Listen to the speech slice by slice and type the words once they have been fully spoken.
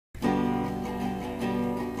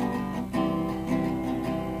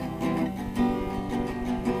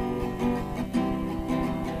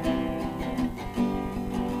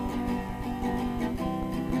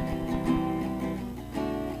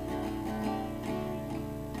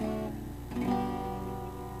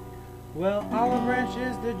Well, Olive Branch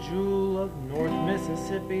is the jewel of North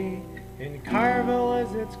Mississippi, and Collierville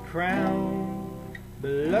is its crown.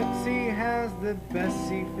 Biloxi has the best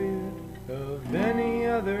seafood of any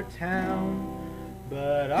other town.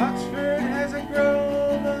 But Oxford has a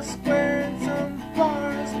grove, a square, and some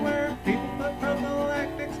bars where people put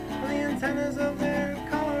prophylactics on the antennas of their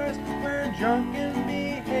cars, where drunken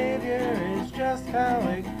behavior is just how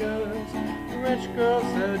it goes. A rich girl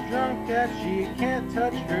so drunk that she can't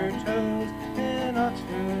touch her toes. In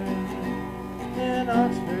Oxford, in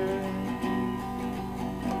Oxford.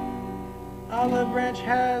 Olive Branch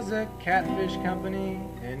has a catfish company,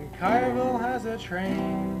 and Collierville has a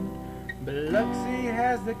train. Biloxi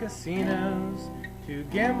has the casinos to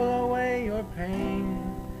gamble away your pain.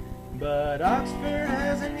 But Oxford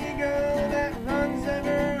has an ego that runs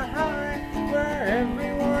ever high, where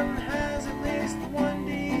everyone has at least one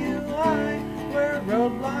DUI, where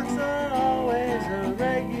roadblocks are always a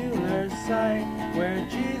regular sight, where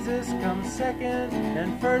Jesus comes second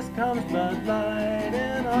and first comes Bud Light.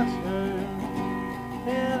 In Oxford,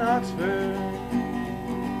 in Oxford.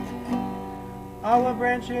 Olive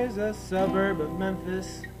Branch is a suburb of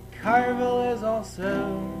Memphis. Collierville is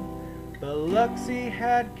also. Biloxi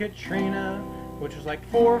had Katrina, which was like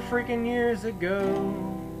 4 freaking years ago.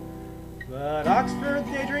 But Oxford,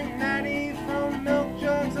 they drink natty from milk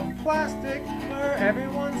jugs of plastic, where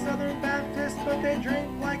everyone's Southern Baptist, but they drink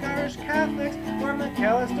like Irish Catholics, where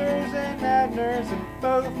McAllisters and Abners have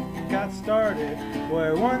both got started,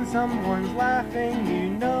 where when someone's laughing,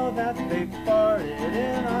 you know that they farted.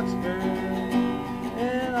 In Oxford,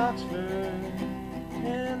 in Oxford,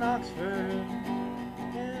 in Oxford.